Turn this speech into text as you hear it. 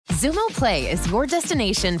Zumo Play is your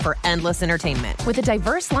destination for endless entertainment. With a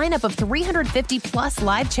diverse lineup of 350 plus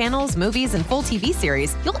live channels, movies, and full TV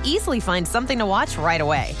series, you'll easily find something to watch right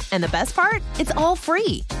away. And the best part? It's all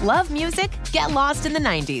free. Love music? Get lost in the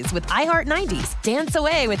 90s with iHeart 90s, dance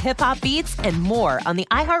away with hip-hop beats, and more on the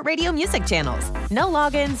iHeartRadio music channels. No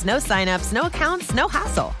logins, no signups, no accounts, no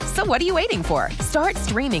hassle. So what are you waiting for? Start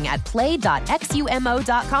streaming at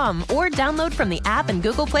play.xumo.com or download from the app and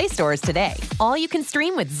Google Play stores today. All you can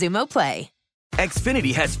stream with Zumo Play.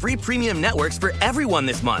 Xfinity has free premium networks for everyone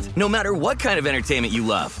this month, no matter what kind of entertainment you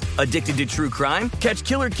love. Addicted to true crime? Catch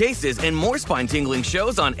killer cases and more spine-tingling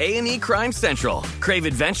shows on A&E Crime Central. Crave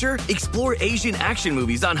adventure? Explore Asian action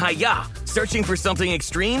movies on Hi-YAH. Searching for something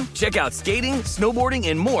extreme? Check out skating, snowboarding,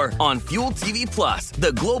 and more on Fuel TV Plus,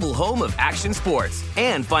 the global home of action sports.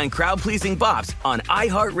 And find crowd-pleasing bops on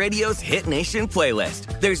iHeartRadio's Hit Nation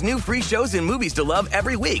playlist. There's new free shows and movies to love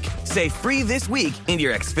every week. Say free this week in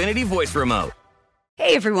your Xfinity voice remote.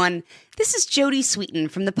 Hey everyone, this is Jody Sweeten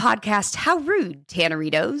from the podcast How Rude,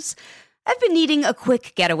 Tanneritos. I've been needing a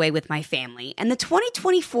quick getaway with my family, and the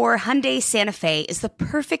 2024 Hyundai Santa Fe is the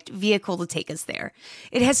perfect vehicle to take us there.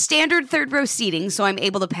 It has standard third-row seating, so I'm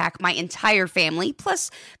able to pack my entire family,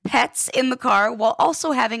 plus pets, in the car, while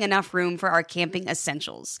also having enough room for our camping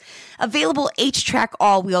essentials. Available H-Track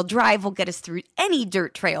all-wheel drive will get us through any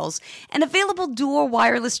dirt trails, and available dual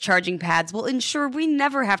wireless charging pads will ensure we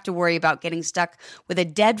never have to worry about getting stuck with a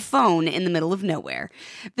dead phone in the middle of nowhere.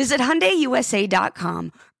 Visit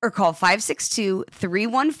HyundaiUSA.com or call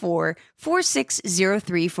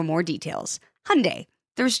 562-314-4603 for more details. Hyundai,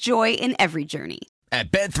 there's joy in every journey. At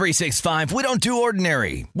Bet365, we don't do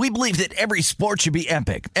ordinary. We believe that every sport should be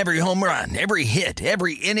epic. Every home run, every hit,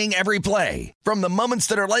 every inning, every play. From the moments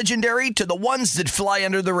that are legendary to the ones that fly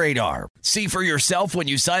under the radar. See for yourself when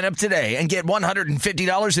you sign up today and get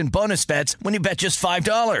 $150 in bonus bets when you bet just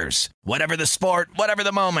 $5. Whatever the sport, whatever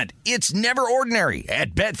the moment, it's never ordinary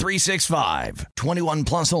at Bet365. 21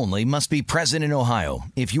 plus only. Must be present in Ohio.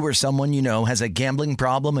 If you or someone you know has a gambling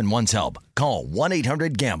problem and wants help, call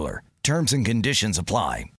 1-800-GAMBLER. Terms and conditions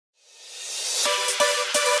apply.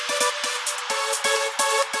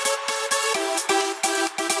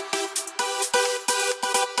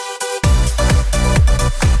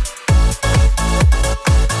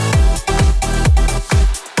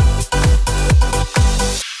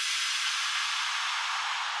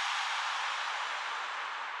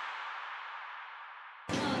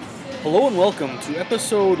 Hello and welcome to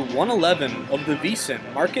episode 111 of the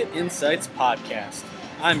VSiN Market Insights Podcast.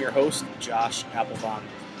 I'm your host, Josh Applebaum.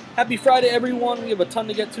 Happy Friday, everyone. We have a ton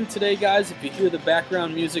to get to today, guys. If you hear the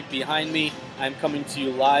background music behind me, I'm coming to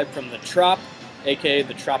you live from the Trop, aka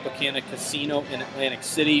the Tropicana Casino in Atlantic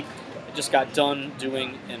City. I just got done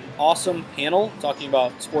doing an awesome panel talking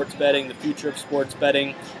about sports betting, the future of sports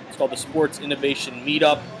betting. It's called the Sports Innovation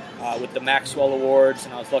Meetup with the Maxwell Awards,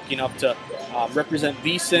 and I was lucky enough to represent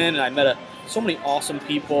VSiN, and I met so many awesome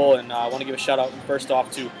people, and I want to give a shout out first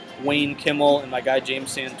off to Wayne Kimmel and my guy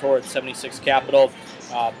James Santor at 76 Capital,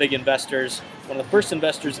 big investors, one of the first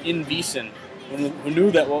investors in VSiN who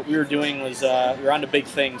knew that what we were doing was we were on to big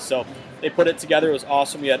things. So they put it together. It was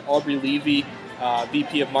awesome. We had Aubrey Levy,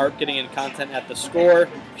 VP of Marketing and Content at The Score,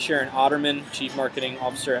 Sharon Otterman, Chief Marketing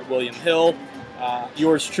Officer at William Hill,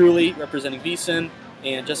 yours truly representing VSiN,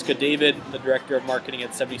 and Jessica David, the Director of Marketing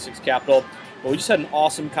at 76 Capital. But we just had an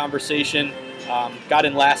awesome conversation. Got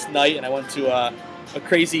in last night, and I went to a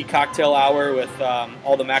crazy cocktail hour with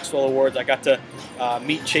all the Maxwell Awards. I got to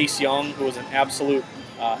meet Chase Young, who was an absolute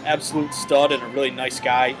stud and a really nice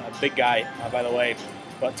guy, a big guy, by the way.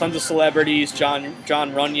 But tons of celebrities. John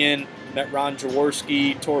Runyon, met Ron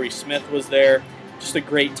Jaworski, Torrey Smith was there. Just a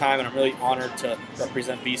great time, and I'm really honored to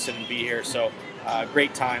represent VSiN and be here. So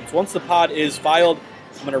great times. Once the pod is filed,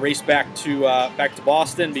 I'm going to race back to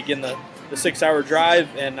Boston, begin the 6-hour drive,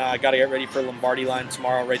 and got to get ready for Lombardi Line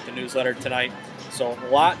tomorrow, write the newsletter tonight. So a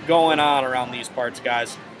lot going on around these parts,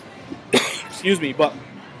 guys. Excuse me. But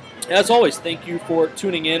as always, thank you for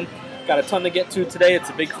tuning in. Got a ton to get to today. It's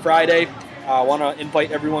a big Friday. I want to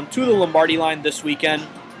invite everyone to the Lombardi Line this weekend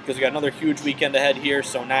because we got another huge weekend ahead here.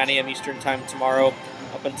 So 9 a.m. Eastern Time tomorrow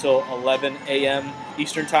up until 11 a.m.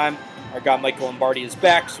 Eastern Time. Our guy Michael Lombardi is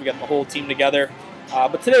back, so we got the whole team together.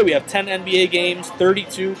 But today we have 10 NBA games,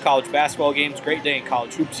 32 college basketball games. Great day in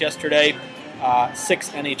college hoops yesterday. 6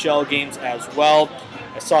 NHL games as well.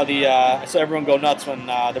 I saw everyone go nuts when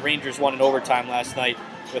the Rangers won in overtime last night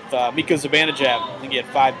with Mika Zibanejad. I think he had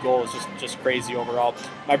 5 goals, just crazy overall.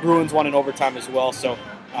 My Bruins won in overtime as well, so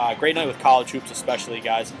great night with college hoops especially,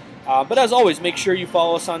 guys. But as always, make sure you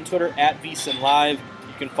follow us on Twitter at VSiN Live.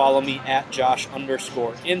 You can follow me at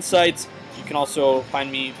Josh_Insights. You can also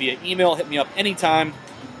find me via email. Hit me up anytime,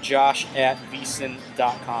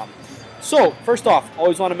 josh@vsin.com. So, first off,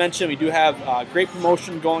 always want to mention we do have a great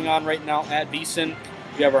promotion going on right now at VSiN.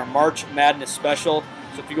 We have our March Madness special.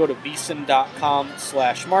 So if you go to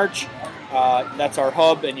vsin.com/March, that's our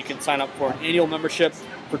hub, and you can sign up for an annual membership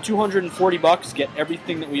for $240. Get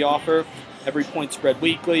everything that we offer, every point spread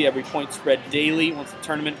weekly, every point spread daily. Once the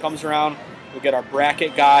tournament comes around, you'll get our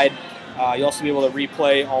bracket guide. You'll also be able to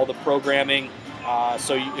replay all the programming.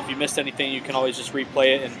 If you missed anything, you can always just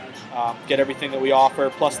replay it and get everything that we offer,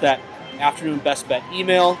 plus that afternoon best bet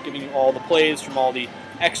email, giving you all the plays from all the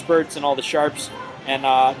experts and all the sharps. And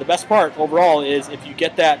the best part overall is if you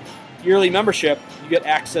get that yearly membership, you get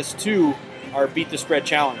access to our Beat the Spread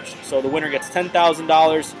Challenge. So the winner gets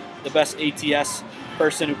 $10,000, the best ATS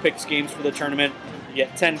person who picks games for the tournament. You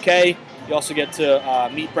get $10K. You also get to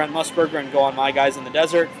meet Brent Musburger and go on My Guys in the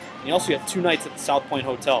Desert. And you also get 2 nights at the South Point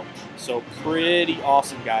Hotel. So pretty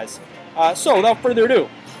awesome, guys. So without further ado,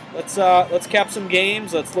 let's cap some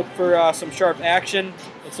games. Let's look for some sharp action.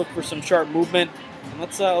 Let's look for some sharp movement. And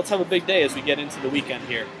let's have a big day as we get into the weekend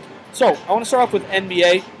here. So I want to start off with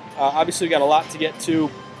NBA. Obviously, we got a lot to get to.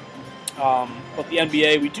 But the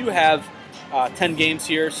NBA, we do have 10 games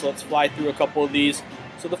here, so let's fly through a couple of these.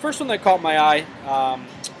 So the first one that caught my eye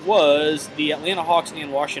was the Atlanta Hawks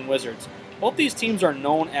and Washington Wizards. Both these teams are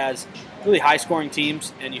known as really high-scoring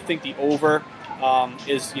teams, and you think the over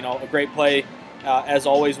is a great play as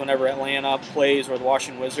always whenever Atlanta plays or the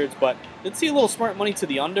Washington Wizards. But did see a little smart money to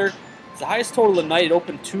the under. It's the highest total of the night. It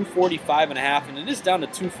opened 245.5, and it is down to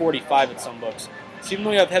 245 at some books. So even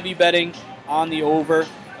though you have heavy betting on the over,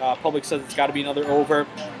 public says it's got to be another over.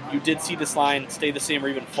 You did see this line stay the same or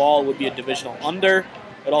even fall. It would be a divisional under.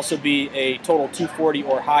 It would also be a total 240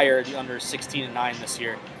 or higher. The under is 16-9 this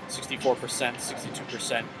year, 64%,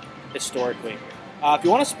 62% historically. If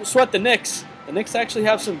you want to sweat the Knicks actually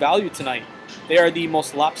have some value tonight. They are the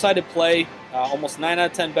most lopsided play, almost 9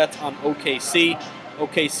 out of 10 bets on OKC.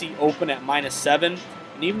 OKC open at -7.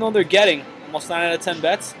 And even though they're getting almost 9 out of 10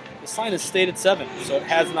 bets, this line has stayed at 7, so it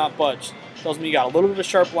has not budged. Tells me you got a little bit of a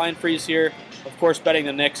sharp line freeze here. Of course, betting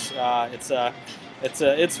the Knicks,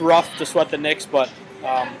 it's rough to sweat the Knicks, but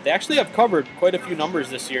they actually have covered quite a few numbers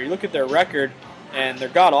this year. You look at their record, and they're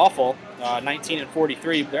god-awful,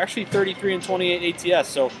 19-43. But they're actually 33-28 ATS,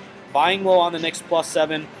 so buying low on the Knicks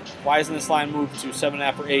 +7. Why isn't this line moved to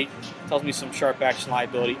 7.5 or 8? Tells me some sharp action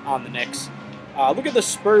liability on the Knicks. Look at the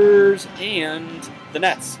Spurs and the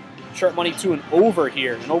Nets. Sharp money to an over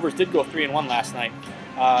here, and overs did go 3-1 last night.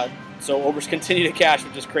 So overs continue to cash,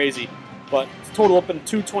 which is crazy. But total open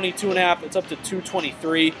 222.5. It's up to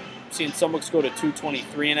 223. I'm seeing some books go to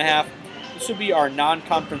 223.5. This would be our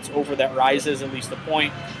non-conference over that rises at least a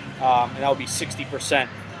point, and that would be 60%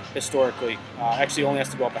 historically. Actually, only has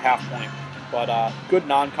to go up a half point. But good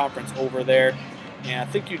non-conference over there. And I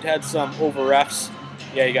think you'd had some over refs.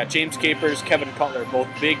 Yeah, you got James Capers, Kevin Cutler, both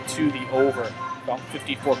big to the over, about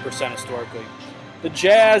 54% historically. The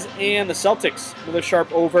Jazz and the Celtics with a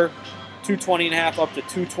sharp over, 220.5 up to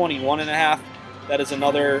 221.5. That is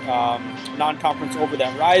another non-conference over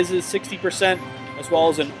that rises 60%, as well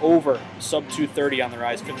as an over sub 230 on the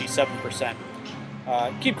rise, 57%.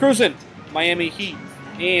 Keep cruising, Miami Heat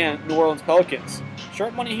and New Orleans Pelicans.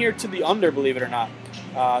 Sharp money here to the under, believe it or not.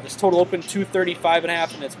 This total opened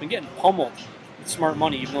 235.5, and it's been getting pummeled with smart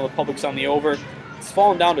money, even though the public's on the over. It's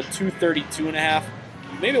fallen down to 232.5.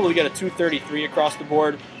 Maybe able to get a 233 across the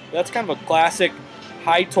board. But that's kind of a classic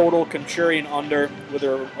high total contrarian under with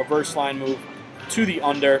a reverse line move to the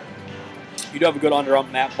under. You do have a good under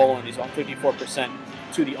up Matt Boland. He's about 54%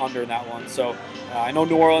 to the under in that one. So I know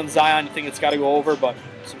New Orleans Zion, you think it's got to go over, but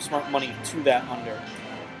some smart money to that under.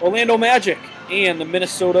 Orlando Magic and the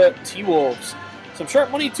Minnesota T-Wolves. Some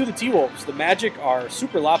sharp money to the T-Wolves. The Magic are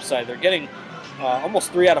super lopsided. They're getting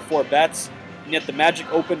almost 3 out of 4 bets. And yet the Magic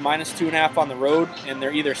open -2.5 on the road, and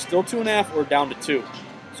they're either still 2.5 or down to 2.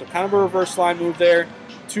 So kind of a reverse line move there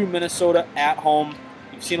to Minnesota at home.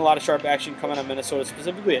 You've seen a lot of sharp action coming on Minnesota,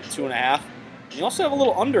 specifically at 2.5. And you also have a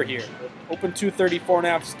little under here. Open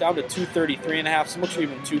 234.5, down to 233.5. Some looks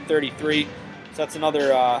even 233. So that's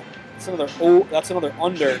another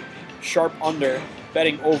under, sharp under,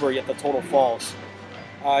 betting over, yet the total falls.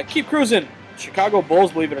 Keep cruising. Chicago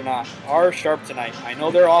Bulls, believe it or not, are sharp tonight. I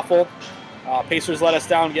know they're awful. Pacers let us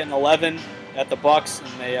down, getting 11 at the Bucks,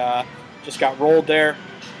 and they just got rolled there.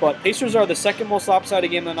 But Pacers are the second most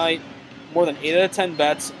lopsided game of the night. More than 8 out of 10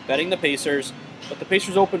 bets betting the Pacers. But the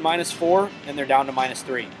Pacers open -4, and they're down to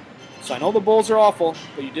 -3. So I know the Bulls are awful,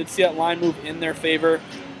 but you did see that line move in their favor.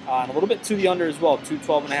 And a little bit to the under as well,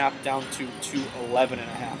 212.5 down to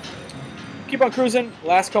 211.5. keep on cruising.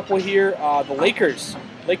 Last couple here. The Lakers.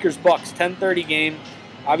 Lakers-Bucks, 10:30 game.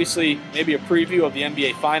 Obviously, maybe a preview of the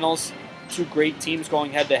NBA Finals. Two great teams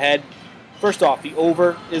going head-to-head. First off, the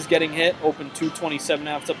over is getting hit. Open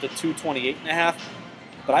 227.5, it's up to 228.5.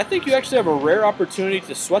 But I think you actually have a rare opportunity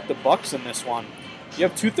to sweat the Bucks in this one. You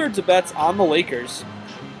have 2/3 of bets on the Lakers.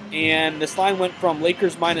 And this line went from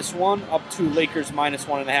Lakers -1 up to Lakers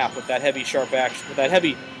 -1.5 with that heavy, sharp action. With that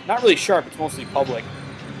heavy, not really sharp, it's mostly public.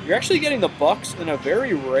 You're actually getting the Bucks in a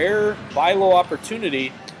very rare buy low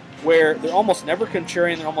opportunity where they're almost never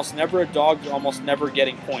contrarian, they're almost never a dog, they're almost never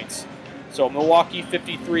getting points. So Milwaukee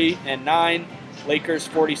 53-9, Lakers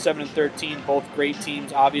 47-13, both great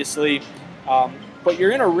teams, obviously. But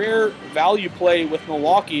you're in a rare value play with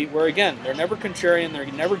Milwaukee where, again, they're never contrarian, they're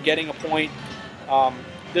never getting a point.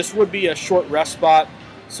 This would be a short rest spot,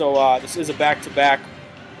 so this is a back-to-back.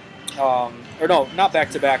 Or no, not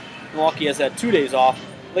back-to-back. Milwaukee has had 2 days off.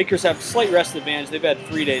 Lakers have slight rest advantage. They've had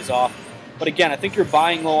 3 days off. But again, I think you're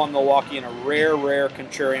buying low on Milwaukee in a rare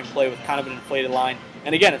contrarian play with kind of an inflated line.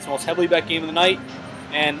 And again, it's the most heavily bet game of the night,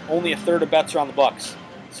 and only a third of bets are on the Bucks.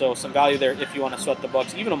 So some value there if you want to sweat the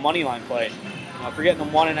Bucks. Even a money line play. If you're getting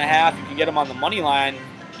them 1.5, you can get them on the money line,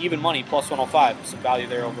 even money, plus 105. Some value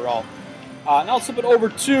there overall. Now let's flip it over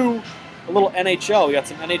to a little NHL. We got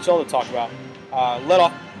some NHL to talk about.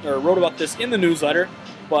 Wrote about this in the newsletter,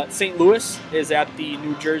 but St. Louis is at the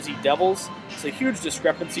New Jersey Devils. It's a huge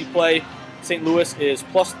discrepancy play. St. Louis is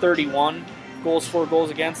plus 31 goals for, goals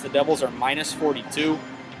against. The Devils are minus 42.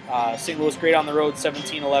 St. Louis great on the road,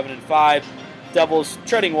 17-11-5. Devils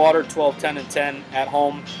treading water, 12-10-10 at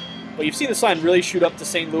home. But you've seen this line really shoot up to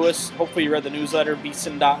St. Louis. Hopefully you read the newsletter,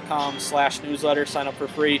 vsin.com/newsletter. Sign up for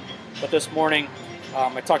free. But this morning,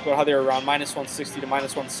 I talked about how they were around minus 160 to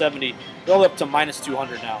minus 170. They're all up to minus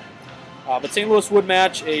 200 now. But St. Louis would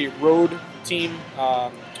match a road team,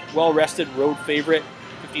 well-rested road favorite,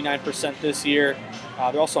 59% this year.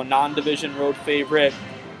 They're also a non-division road favorite,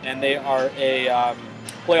 and they are a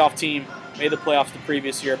playoff team. Made the playoffs the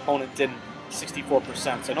previous year. Opponent didn't,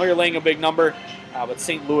 64%. So I know you're laying a big number, but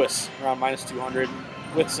St. Louis around minus 200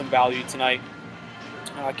 with some value tonight.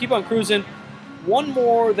 Keep on cruising. One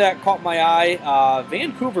more that caught my eye,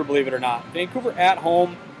 Vancouver, believe it or not. Vancouver at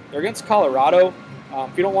home. They're against Colorado.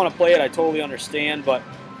 If you don't want to play it, I totally understand, but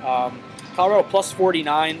Colorado plus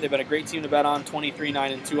 49. They've been a great team to bet on,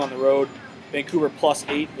 23-9-2 on the road. Vancouver plus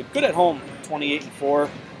 8, but good at home, 28-4.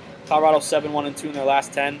 Colorado 7-1-2 in their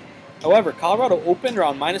last 10. However, Colorado opened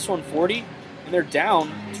around minus 140, and they're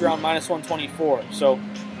down to around minus 124. So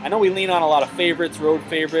I know we lean on a lot of favorites, road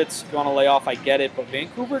favorites. If you want to lay off, I get it. But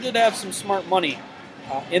Vancouver did have some smart money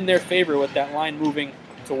in their favor with that line moving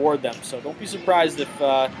toward them. So don't be surprised if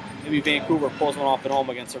maybe Vancouver pulls one off at home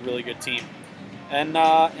against a really good team. And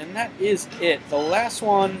that is it. The last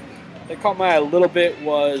one that caught my eye a little bit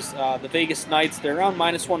was the Vegas Knights. They're around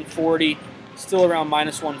minus 140, still around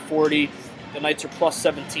minus 140. The Knights are plus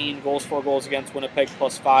 17, goals for, goals against. Winnipeg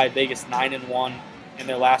plus 5, Vegas 9-1 in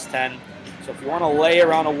their last 10. So if you want to lay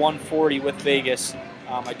around a 140 with Vegas,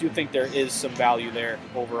 I do think there is some value there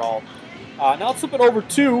overall. Now let's flip it over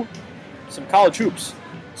to some college hoops.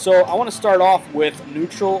 So I want to start off with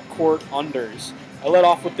neutral court unders. I led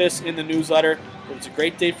off with this in the newsletter. It was a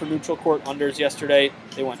great day for neutral court unders yesterday.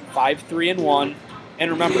 They went 5-3-1.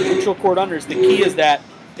 And remember, neutral court unders, the key is that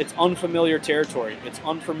it's unfamiliar territory. It's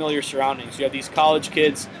unfamiliar surroundings. You have these college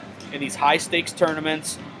kids in these high-stakes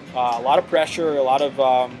tournaments, a lot of pressure, a lot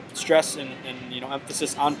of stress and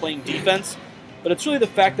emphasis on playing defense. But it's really the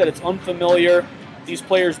fact that it's unfamiliar. These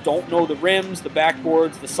players don't know the rims, the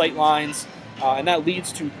backboards, the sight lines, and that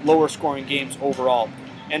leads to lower scoring games overall.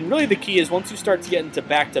 And really the key is once you start to get into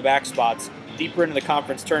back-to-back spots, deeper into the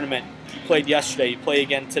conference tournament, you played yesterday, you play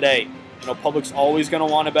again today. Public's always going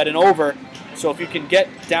to want to bet an over. So if you can get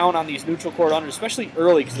down on these neutral court unders, especially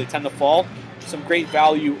early because they tend to fall, some great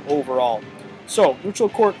value overall. So neutral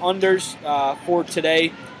court unders for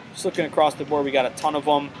today. Just looking across the board, we got a ton of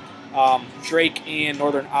them. Drake and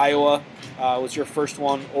Northern Iowa was your first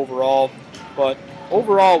one overall. But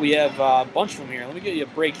overall, we have a bunch of them here. Let me get you a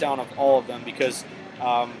breakdown of all of them because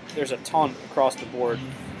there's a ton across the board.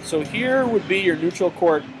 So here would be your neutral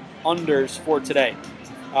court unders for today.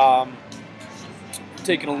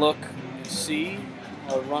 Taking a look, see,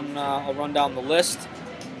 I'll run down the list.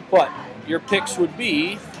 But your picks would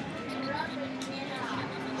be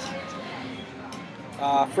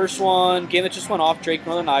first one, game that just went off, Drake,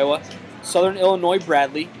 Northern Iowa, Southern Illinois,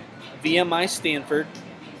 Bradley, VMI, Stanford,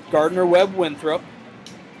 Gardner-Webb, Winthrop,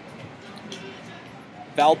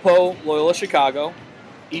 Valpo, Loyola, Chicago,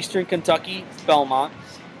 Eastern Kentucky, Belmont,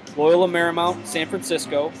 Loyola Marymount, San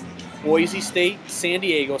Francisco, Boise State, San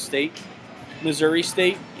Diego State, Missouri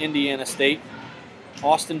State, Indiana State,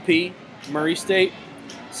 Austin Peay, Murray State,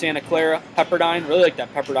 Santa Clara, Pepperdine. Really like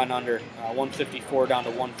that Pepperdine under, 154 down to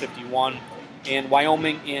 151, and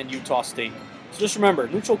Wyoming and Utah State. So just remember,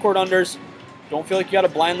 neutral court unders, don't feel like you got to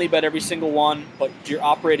blindly bet every single one, but you're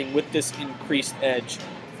operating with this increased edge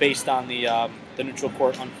based on the neutral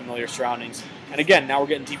court unfamiliar surroundings. And again, now we're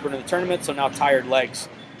getting deeper into the tournament, so now tired legs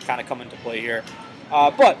kind of come into play here.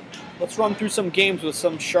 But let's run through some games with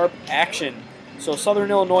some sharp action. So Southern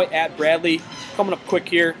Illinois at Bradley, coming up quick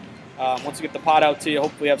here. Once we get the pot out to you,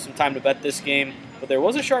 hopefully you have some time to bet this game. But there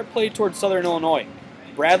was a sharp play towards Southern Illinois.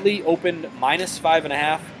 Bradley opened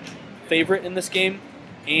 -5.5 favorite in this game,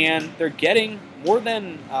 and they're getting more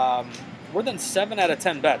than 7 out of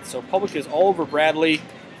 10 bets. So public is all over Bradley,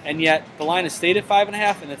 and yet the line is stayed at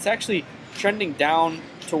 5.5, and it's actually trending down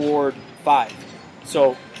toward 5.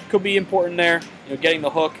 So could be important there. Getting the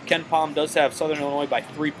hook. Ken Pom does have Southern Illinois by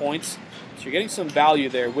 3 points, so you're getting some value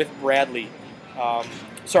there with Bradley.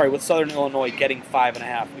 With Southern Illinois getting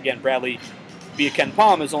 5.5. Again, Bradley via Ken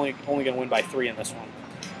Pom is only going to win by 3 in this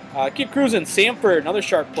one. Keep cruising. Samford, another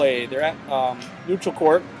sharp play. They're at neutral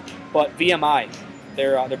court, but VMI.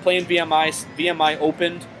 They're playing VMI. VMI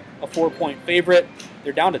opened a 4-point favorite.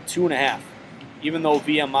 They're down to 2.5, even though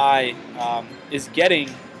VMI is getting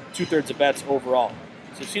 2/3 of bets overall.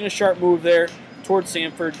 So you've seen a sharp move there towards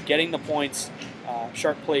Samford, getting the points.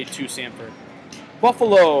 Sharp play to Samford.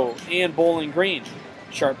 Buffalo and Bowling Green.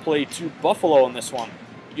 Sharp play to Buffalo in this one.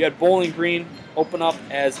 You had Bowling Green open up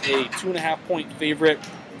as a 2.5-point favorite.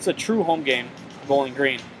 It's a true home game for Bowling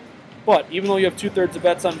Green. But even though you have 2/3 of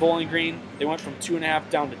bets on Bowling Green, they went from 2.5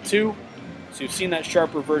 down to 2. So you've seen that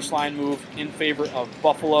sharp reverse line move in favor of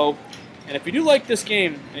Buffalo. And if you do like this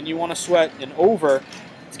game and you want to sweat an over,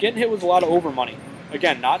 it's getting hit with a lot of over money.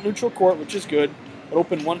 Again, not neutral court, which is good. It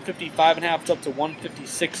opened 155.5, it's up to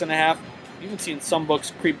 156.5. Even seen some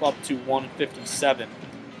books creep up to 157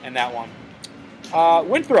 in that one.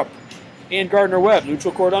 Winthrop and Gardner-Webb,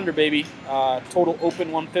 neutral court under, baby. Total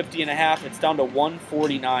open 150.5. It's down to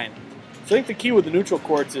 149. So I think the key with the neutral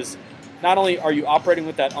courts is not only are you operating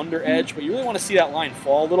with that under edge, but you really want to see that line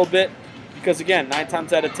fall a little bit because, again, 9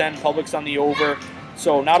 times out of 10, public's on the over.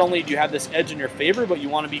 So not only do you have this edge in your favor, but you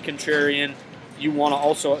want to be contrarian. You want to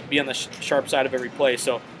also be on the sharp side of every play.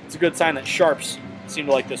 So it's a good sign that sharps seem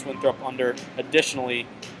to like this Winthrop under, additionally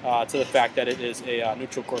to the fact that it is a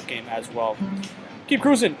neutral court game as well. Keep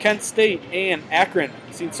cruising. Kent State and Akron.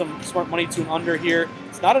 Seen some smart money to an under here.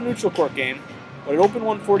 It's not a neutral court game, but it opened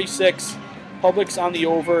 146. Public's on the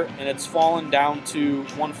over, and it's fallen down to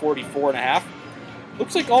 144.5.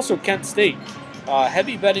 Looks like also Kent State.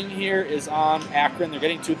 Heavy betting here is on Akron. They're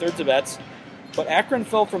getting 2/3 of bets. But Akron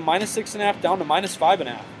fell from -6.5 down to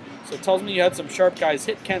 -5.5. So it tells me you had some sharp guys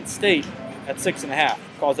hit Kent State at 6.5.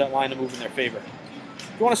 Cause that line to move in their favor.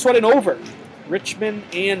 If you want to sweat it over, Richmond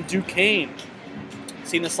and Duquesne.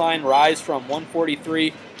 Seen this line rise from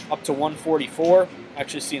 143 up to 144.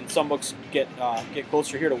 Actually seeing some books get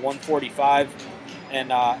closer here to 145.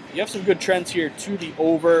 And you have some good trends here to the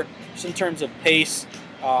over, just in terms of pace.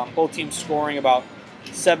 Both teams scoring about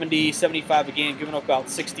 70, 75 a game, giving up about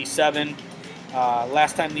 67.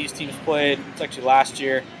 Last time these teams played, it's actually last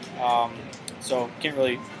year, so can't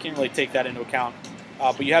really take that into account.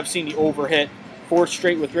 But you have seen the over hit 4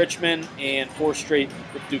 straight with Richmond and 4 straight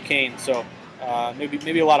with Duquesne. So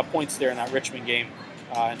maybe a lot of points there in that Richmond game,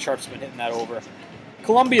 and sharp's been hitting that over.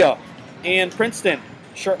 Columbia and Princeton,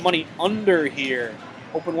 sharp money under here.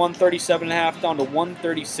 Open 137.5 down to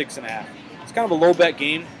 136.5. It's kind of a low bet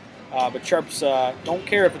game, but sharps don't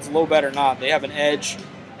care if it's a low bet or not. They have an edge,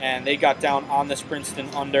 and they got down on this Princeton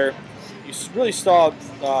under. You really saw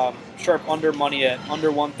sharp under money at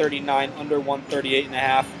under 139, under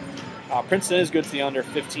 138.5. Princeton is good to the under,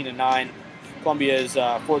 15-9. Columbia is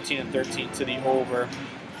 14-13 to the over.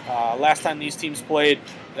 Last time these teams played,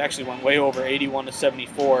 it actually went way over,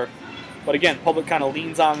 81-74. But again, public kind of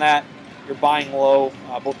leans on that. You're buying low.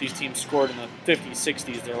 Both these teams scored in the 50s,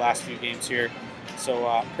 60s their last few games here.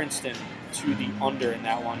 So Princeton to the under in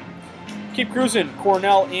that one. Keep cruising.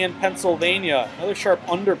 Cornell and Pennsylvania. Another sharp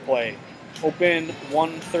underplay. Open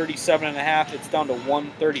 137.5. It's down to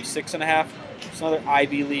 136.5. It's another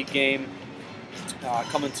Ivy League game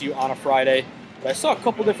coming to you on a Friday. But I saw a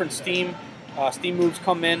couple different steam moves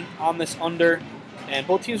come in on this under, and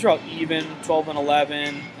both teams are out even,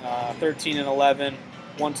 12-11, 13-11,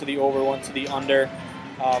 one to the over, one to the under.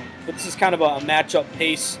 But this is kind of a matchup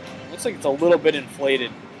pace. Looks like it's a little bit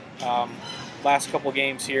inflated. Last couple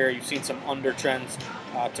games here, you've seen some under trends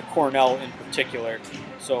to Cornell in particular.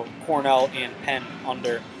 So Cornell and Penn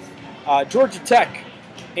under. Georgia Tech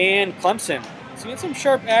and Clemson. So you get some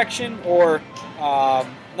sharp action, or not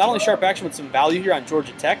only sharp action, but some value here on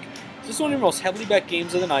Georgia Tech. This is one of your most heavily bet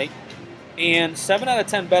games of the night, and 7 out of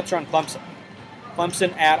 10 bets are on Clemson.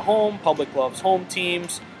 Clemson at home. Public loves home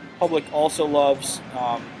teams. Public also loves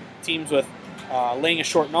teams with laying a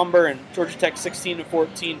short number, and Georgia Tech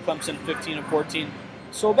 16-14, Clemson 15-14.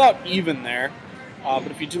 So about even there. But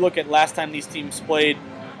if you do look at last time these teams played,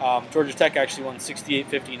 Georgia Tech actually won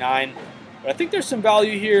 68-59. But I think there's some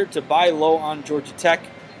value here to buy low on Georgia Tech.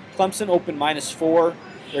 Clemson opened -4.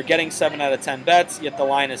 They're getting 7 out of 10 bets, yet the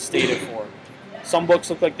line is stated 4. Some books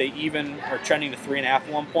look like they even are trending to 3.5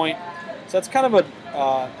 at one point. So that's kind of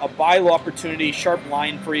a buy low opportunity, sharp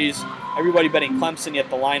line freeze. Everybody betting Clemson, yet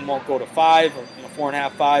the line won't go to 5 or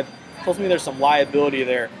 4.5, 5. Tells me there's some liability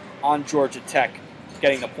there on Georgia Tech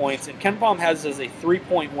getting the points. And KenPom has as a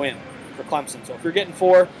 3-point win for Clemson. So if you're getting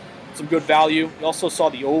 4, some good value. You also saw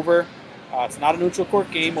the over. It's not a neutral court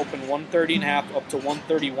game, open 130.5 up to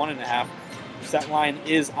 131.5. So that line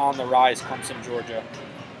is on the rise, Clemson, Georgia.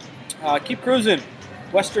 Keep cruising.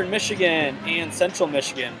 Western Michigan and Central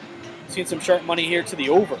Michigan. Seeing some sharp money here to the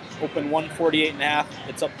over. Open 148.5.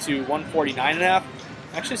 It's up to 149.5.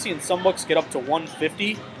 Actually seeing some books get up to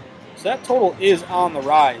 150. So that total is on the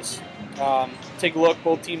rise. Take a look.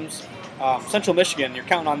 Both teams, Central Michigan, you're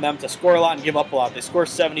counting on them to score a lot and give up a lot. They score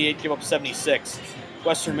 78, give up 76.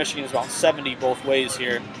 Western Michigan is about 70 both ways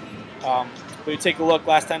here. But you take a look.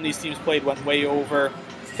 Last time these teams played went way over.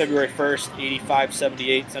 February 1st,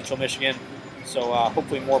 85-78, Central Michigan. So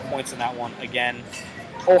hopefully more points in that one again.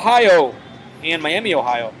 Ohio and Miami,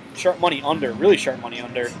 Ohio. Sharp money under, really sharp money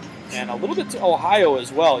under. And a little bit to Ohio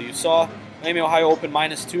as well. You saw Miami, Ohio open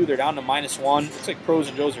 -2. They're down to -1. Looks like Pros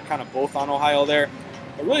and Joes are kind of both on Ohio there.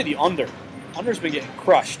 But really the under. Under's been getting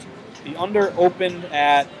crushed. The under opened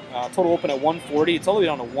at, total open at 140. It's all the way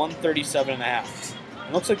down to 137.5.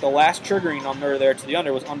 It looks like the last triggering number there to the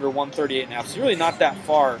under was under 138.5. So really not that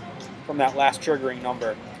far from that last triggering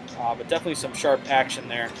number. But definitely some sharp action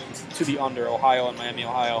there to the under, Ohio and Miami,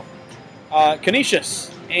 Ohio.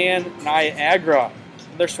 Canisius and Niagara.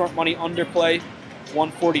 Their smart money underplay,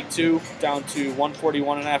 142 down to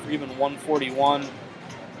 141.5 or even 141.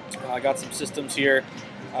 I got some systems here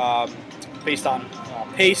based on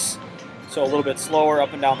pace, so a little bit slower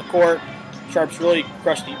up and down the court. Sharps really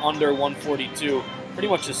crushed the under 142 pretty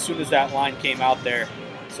much as soon as that line came out there.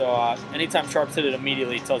 So anytime Sharps hit it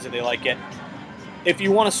immediately, it tells you they like it. If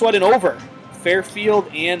you want to sweat an over, Fairfield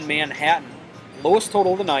and Manhattan. Lowest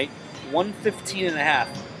total of the night, 115.5,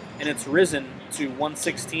 and it's risen to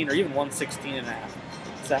 116 or even 116.5.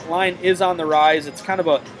 So that line is on the rise. It's kind of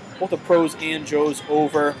both a Pros and Joes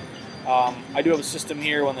over. I do have a system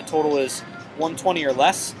here when the total is 120 or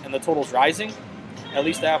less and the total's rising, at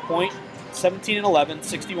least at that point. 17-11,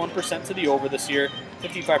 61% to the over this year,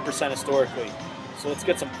 55% historically. So let's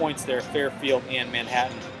get some points there, Fairfield and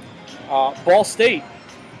Manhattan. Ball State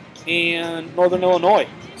and Northern Illinois.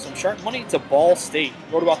 Some sharp money to Ball State.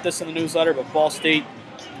 Wrote about this in the newsletter, but Ball State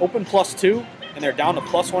open +2, and they're down to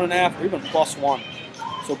 +1.5 or even +1.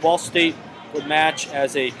 So Ball State would match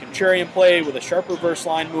as a contrarian play with a sharp reverse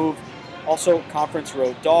line move. Also, conference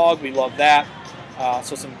road dog. We love that.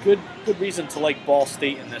 So some good reason to like Ball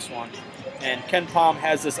State in this one. And KenPom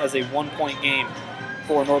has this as a 1-point game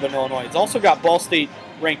for Northern Illinois. It's also got Ball State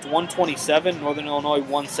ranked 127, Northern Illinois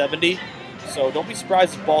 170. So don't be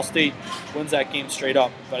surprised if Ball State wins that game straight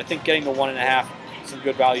up. But I think getting the 1.5, some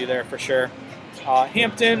good value there for sure.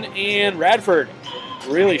 Hampton and Radford,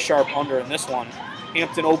 really sharp under in this one.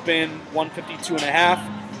 Hampton open 152.5.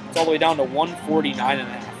 It's all the way down to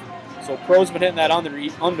 149.5. So Pros been hitting that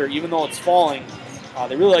under even though it's falling.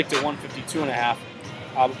 They really liked it 152.5.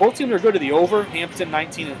 But both teams are good to the over. Hampton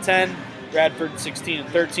 19-10, Radford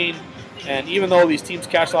 16-13. And even though these teams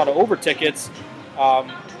cashed a lot of over tickets,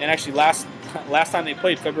 and actually last time they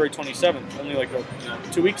played, February 27th, only like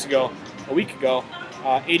a week ago,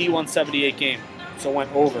 81-78 game, so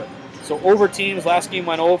went over. So over teams, last game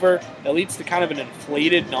went over. That leads to kind of an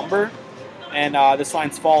inflated number, and this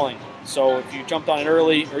line's falling. So if you jumped on it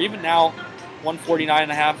early, or even now,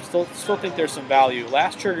 149.5, still think there's some value.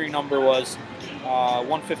 Last triggering number was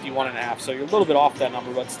 151.5, so you're a little bit off that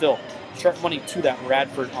number, but still, sharp money to that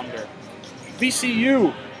Radford under.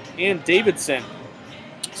 VCU and Davidson.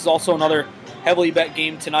 This is also another heavily bet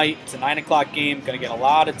game tonight. It's a 9 o'clock game. Going to get a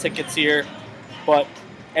lot of tickets here, but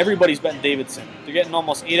everybody's betting Davidson. They're getting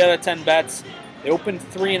almost 8 out of 10 bets. They opened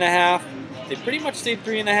 3.5. They pretty much stayed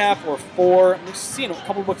 3.5 or 4. I'm just seeing a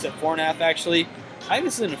couple books at 4.5 actually. I think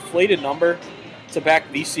this is an inflated number to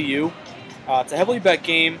back VCU. It's a heavily bet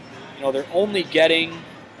game. They're only getting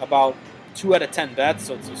about 2 out of 10 bets,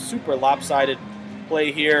 so it's a super lopsided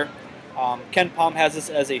play here. KenPom has this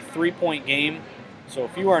as a 3-point game. So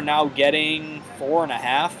if you are now getting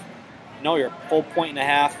 4.5, you're a full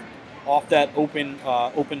 1.5 off that open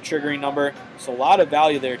triggering number. So a lot of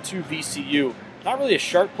value there to VCU. Not really a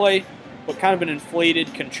sharp play, but kind of an inflated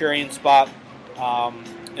contrarian spot.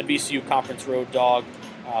 And VCU Conference Road dog,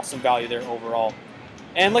 some value there overall.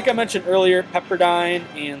 And like I mentioned earlier, Pepperdine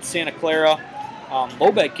and Santa Clara,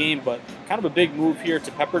 low bet game, but kind of a big move here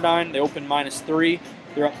to Pepperdine. They opened -3.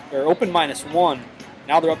 They're open -1.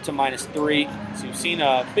 Now they're up to -3. So you've seen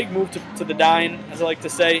a big move to the dine, as I like to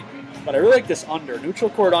say. But I really like this under. Neutral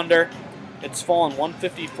court under. It's fallen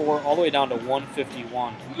 154 all the way down to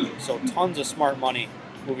 151. So tons of smart money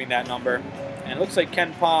moving that number. And it looks like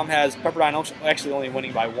KenPom has Pepperdine actually only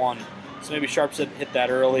winning by 1. So maybe Sharps hit that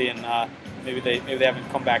early, and maybe they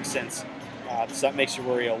haven't come back since. So that makes you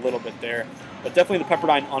worry a little bit there. But definitely the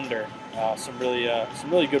Pepperdine under. Some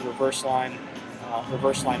really good reverse line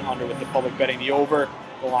under with the public betting the over,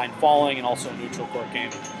 the line falling, and also a neutral court game.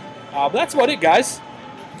 But that's about it, guys.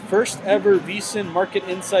 First ever VSiN Market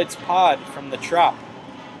Insights pod from the Trop.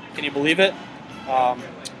 Can you believe it?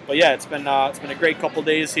 But yeah, it's been a great couple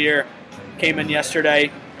days here. Came in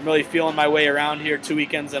yesterday. I'm really feeling my way around here 2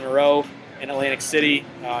 weekends in a row in Atlantic City.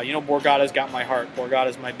 Borgata's got my heart.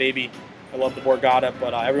 Borgata's my baby. I love the Borgata,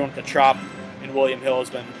 but everyone at the Trop in William Hill has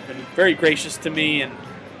been very gracious to me, and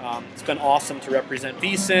it's been awesome to represent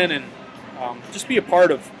VSiN and just be a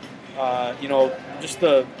part of just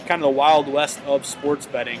the kind of the wild west of sports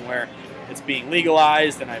betting, where it's being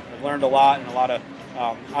legalized, and I've learned a lot, and a lot of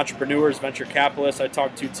entrepreneurs, venture capitalists I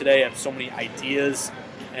talked to today have so many ideas,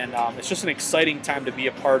 and it's just an exciting time to be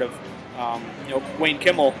a part of. Wayne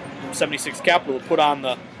Kimmel from 76 Capital put on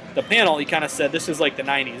the panel. He kind of said this is like the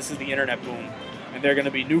 90s. This is the internet boom, and there are going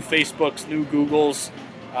to be new Facebooks, new Googles,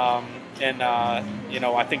 and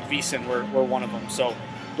I think VSiN we're one of them. So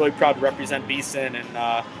really proud to represent VSiN, and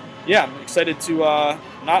I'm excited to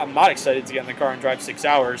I'm not excited to get in the car and drive 6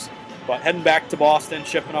 hours, but heading back to Boston,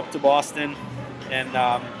 shipping up to Boston, and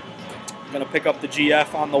going to pick up the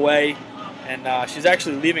GF on the way, and she's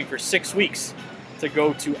actually leaving for 6 weeks to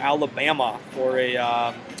go to Alabama for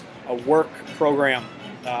a work program.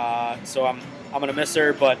 So I'm going to miss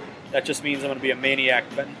her, but that just means I'm going to be a maniac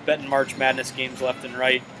betting March Madness games left and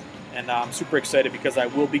right, and I'm super excited because I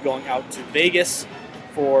will be going out to Vegas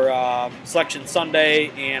for Selection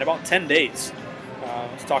Sunday in about 10 days.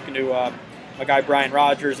 I was talking to my guy Brian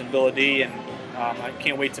Rogers and Bill D, and I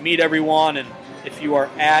can't wait to meet everyone. And if you are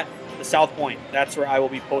at the South Point, that's where I will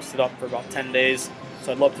be posted up for about 10 days.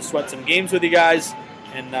 So I'd love to sweat some games with you guys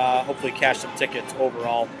and hopefully cash some tickets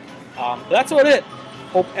overall. But that's about it.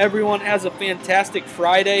 Hope everyone has a fantastic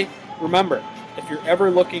Friday. Remember, if you're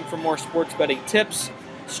ever looking for more sports betting tips,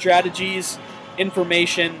 strategies,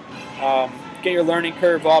 information, get your learning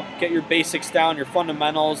curve up, get your basics down, your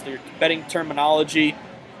fundamentals, your betting terminology,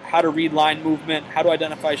 how to read line movement, how to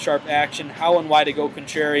identify sharp action, how and why to go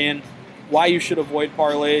contrarian, why you should avoid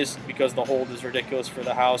parlays because the hold is ridiculous for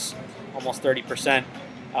the house, almost 30%.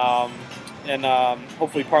 And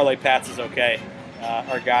hopefully Parlay Pats is okay.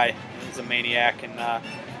 Our guy is a maniac, and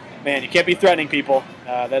man, you can't be threatening people.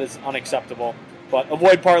 That is unacceptable. But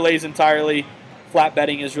avoid parlays entirely. Flat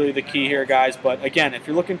betting is really the key here, guys. But again, if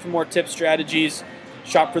you're looking for more tips, strategies,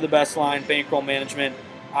 shop for the best line, bankroll management,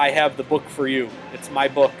 I have the book for you. It's my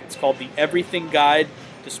book. It's called The Everything Guide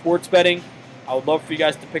to Sports Betting. I would love for you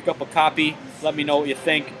guys to pick up a copy. Let me know what you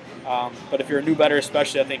think. But if you're a new bettor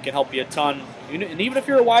especially, I think it can help you a ton. And even if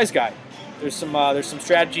you're a wise guy, there's some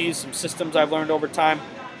strategies, some systems I've learned over time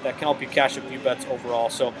that can help you cash a few bets overall.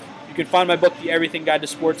 So you can find my book, The Everything Guide to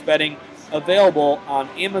Sports Betting, available on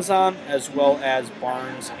Amazon as well as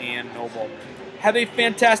Barnes & Noble. Have a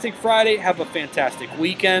fantastic Friday. Have a fantastic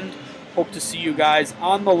weekend. Hope to see you guys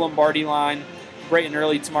on the Lombardi line bright and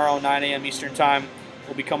early tomorrow, 9 a.m. Eastern Time.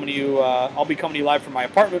 We'll be coming to you. I'll be coming to you live from my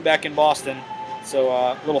apartment back in Boston. So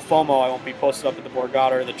a little FOMO. I won't be posted up at the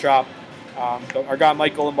Borgata or the Trop. But our guy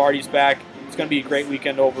Michael Lombardi's back. It's going to be a great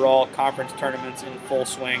weekend overall. Conference tournaments in full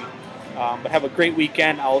swing. But have a great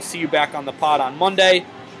weekend. I will see you back on the pod on Monday.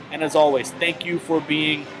 And as always, thank you for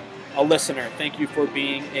being a listener. Thank you for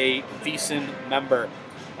being a VSiN member.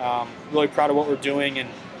 Really proud of what we're doing, and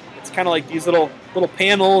it's kind of like these little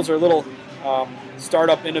panels or little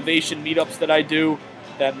startup innovation meetups that I do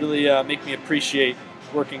that really make me appreciate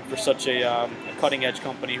working for such a cutting-edge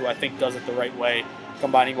company who I think does it the right way,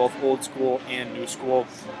 combining both old school and new school.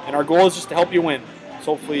 And our goal is just to help you win.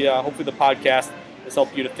 So hopefully the podcast has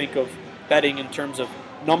helped you to think of betting in terms of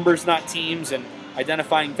numbers, not teams, and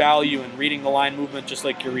identifying value and reading the line movement just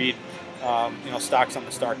like you read stocks on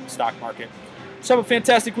the stock market. So have a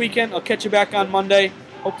fantastic weekend. I'll catch you back on Monday.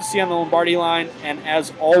 Hope to see you on the Lombardi line. And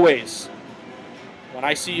as always, when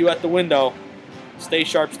I see you at the window, stay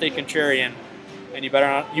sharp, stay contrarian, and you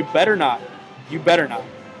better not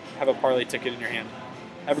have a parlay ticket in your hand.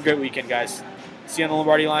 Have a great weekend, guys. See you on the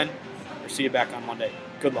Lombardi line, or see you back on Monday.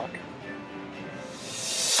 Good luck.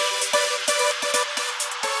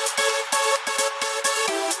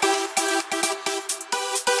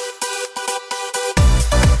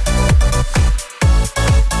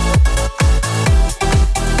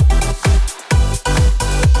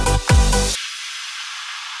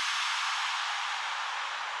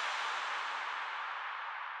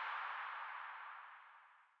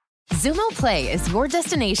 Xumo Play is your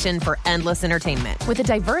destination for endless entertainment. With a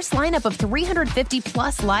diverse lineup of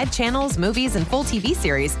 350-plus live channels, movies, and full TV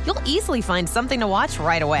series, you'll easily find something to watch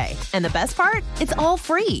right away. And the best part? It's all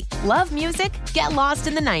free. Love music? Get lost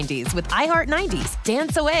in the 90s with iHeart 90s,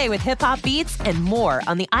 dance away with hip-hop beats, and more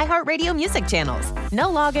on the iHeartRadio music channels. No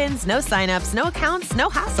logins, no signups, no accounts, no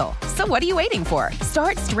hassle. So what are you waiting for?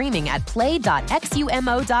 Start streaming at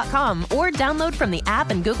play.xumo.com or download from the app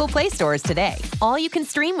and Google Play stores today. All you can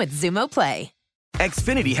stream with Xumo Play.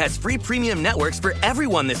 Xfinity has free premium networks for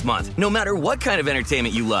everyone this month, no matter what kind of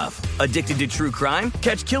entertainment you love. Addicted to true crime?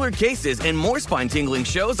 Catch killer cases and more spine-tingling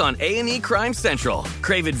shows on A&E Crime Central.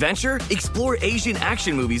 Crave adventure? Explore Asian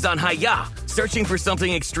action movies on Hi-YAH. Searching for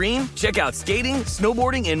something extreme? Check out skating,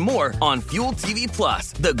 snowboarding, and more on Fuel TV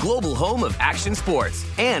Plus, the global home of action sports.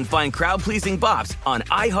 And find crowd-pleasing bops on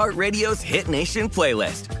iHeartRadio's Hit Nation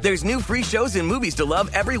playlist. There's new free shows and movies to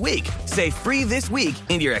love every week. Say free this week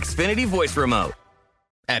in your Xfinity voice remote.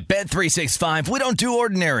 At Bet365, we don't do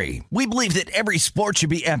ordinary. We believe that every sport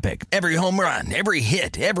should be epic. Every home run, every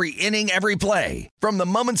hit, every inning, every play. From the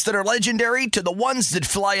moments that are legendary to the ones that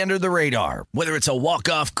fly under the radar. Whether it's a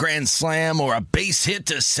walk-off grand slam or a base hit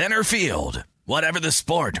to center field. Whatever the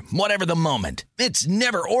sport, whatever the moment. It's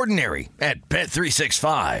never ordinary at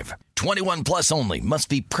Bet365. 21 plus only. Must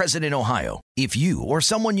be present in Ohio. If you or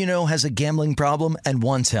someone you know has a gambling problem and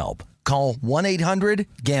wants help, call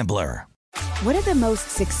 1-800-GAMBLER. What do the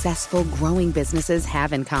most successful growing businesses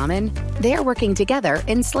have in common? They're working together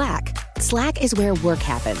in Slack. Slack is where work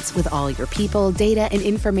happens with all your people, data, and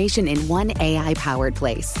information in one AI-powered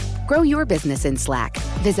place. Grow your business in Slack.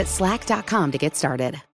 Visit slack.com to get started.